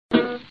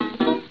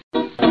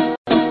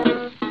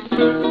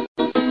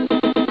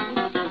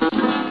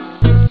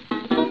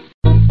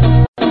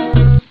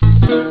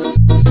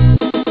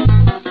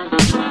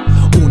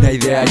Una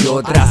idea y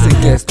otra hacen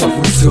que esto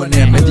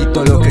funcione.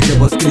 Medito lo que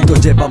llevo escrito,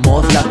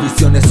 llevamos las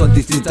visiones. Son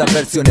distintas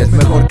versiones,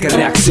 mejor que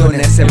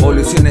reacciones.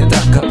 Evoluciones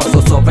tras capas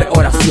o sobre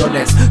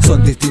oraciones.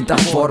 Son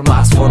distintas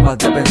formas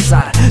de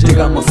pensar.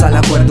 Llegamos al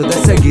acuerdo de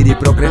seguir y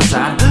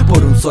progresar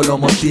por un solo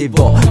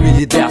motivo. Mil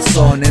ideas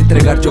son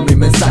entregar yo mi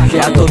mensaje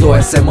a todo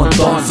ese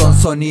montón. Son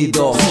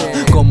sonidos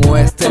como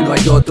este, no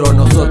hay otro.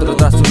 Nosotros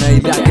tras una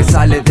idea que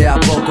sale de a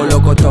poco.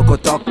 Loco, toco,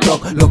 toc,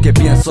 toc. Lo que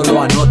pienso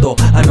lo anoto.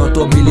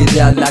 Anoto mil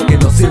ideas, la que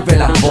nos sirve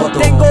la foto.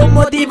 Tengo un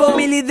motivo,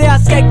 mil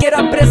ideas que quiero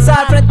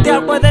expresar. Frente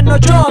al cuaderno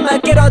yo me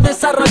quiero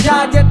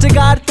desarrollar y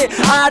entregarte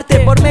arte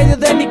por medio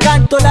de mi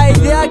canto. La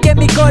idea que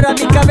mi cora,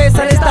 mi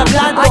cabeza le está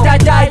hablando. Ay,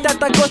 ay, ay,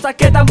 tantas cosas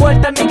que dan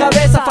vuelta en mi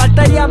cabeza.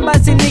 Faltarían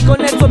más y ni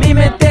con eso mi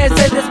mente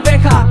se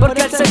despeja.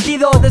 Porque el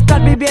sentido de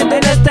estar viviendo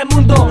en este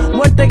mundo,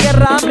 muerte,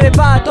 guerra, hambre,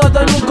 va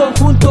todo en un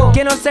conjunto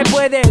que no se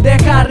puede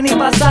dejar ni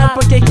pasar.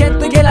 Porque hay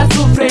gente que la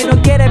sufre y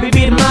no quiere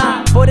vivir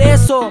más. Por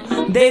eso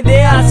de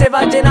ideas se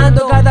va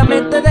llenando cada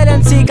mente del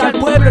en sí, que al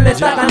pueblo le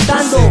está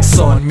cantando.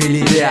 Son mil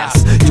ideas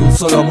y un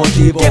solo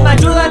motivo que me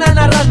ayudan a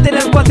narrarte en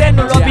el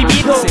cuaderno lo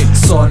vivido.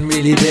 Son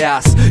mil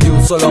ideas y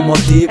un solo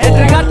motivo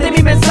entregarte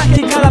mi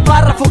mensaje en cada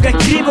párrafo que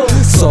escribo.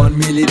 Son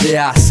mil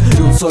ideas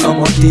y un solo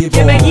motivo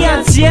que me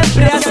guían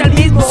siempre hacia el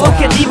mismo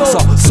objetivo.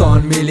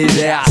 Son mil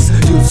ideas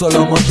y un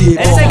solo motivo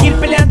es seguir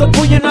peleando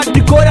puño en alto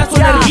y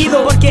corazón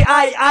erguido. Porque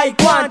hay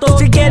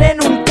cuantos que quieren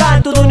un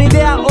canto de una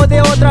idea o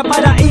de otra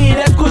para ir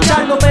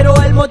escuchando. Pero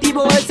el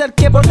motivo es el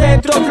que por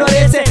dentro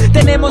florece.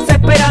 Tenemos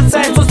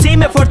esperanza, eso sí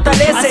me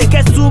fortalece. Así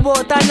que subo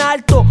tan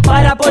alto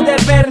para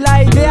poder ver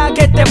la idea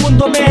que este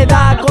mundo me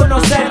da a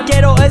conocer.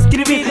 Quiero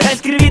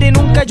escribir y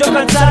nunca yo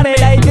cansarme.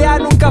 La idea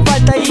nunca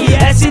falta y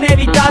es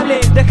inevitable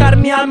dejar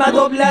mi alma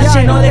doblar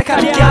y no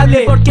dejar que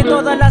hable. Porque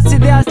todas las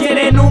ideas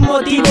tienen un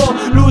motivo: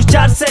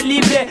 luchar, ser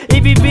libre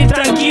y vivir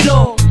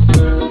tranquilo.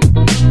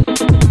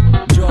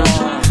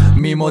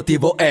 Mi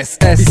motivo es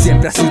y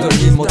siempre ha sido el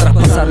mismo.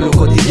 Traspasar lo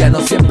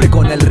cotidiano siempre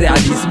con el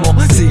realismo,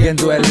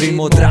 siguiendo el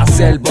ritmo tras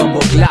el bombo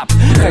clap.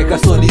 Jaika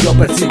sonido,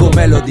 persigo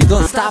melody,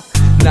 don't stop.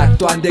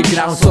 Acto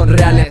underground son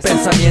reales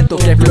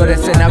pensamientos que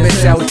florecen a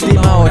veces a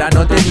última hora,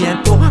 no te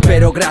miento.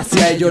 Pero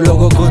gracias a ello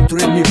logro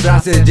construir mis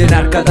frases,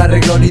 llenar cada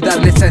reglón y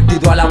darle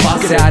sentido a la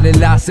base. Crear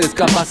enlaces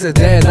capaces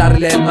de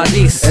darle el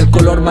matiz, el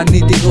color más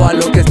nítido a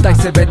lo que está y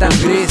se ve tan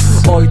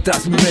gris. Hoy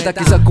tras mi meta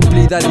quizás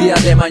cumplida el día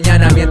de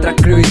mañana, mientras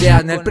creo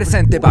ideas en el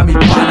presente va mi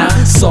pana.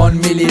 Son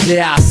mil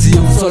ideas y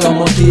un solo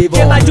motivo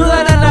que me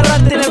ayudan a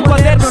narrarte en el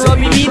cuaderno lo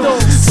vivido.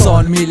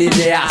 Son mil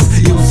ideas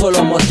y un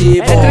solo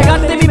motivo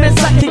entregarte mi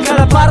mensaje en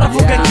cada párrafo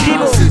que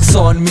escribo.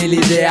 Son mil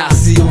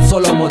ideas y un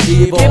solo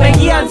motivo que me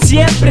guían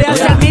siempre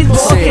hacia el mismo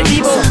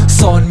objetivo.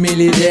 Son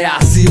mil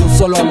ideas y un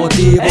solo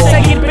motivo es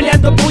seguir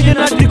peleando puño en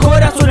alto y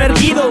corazón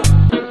erguido.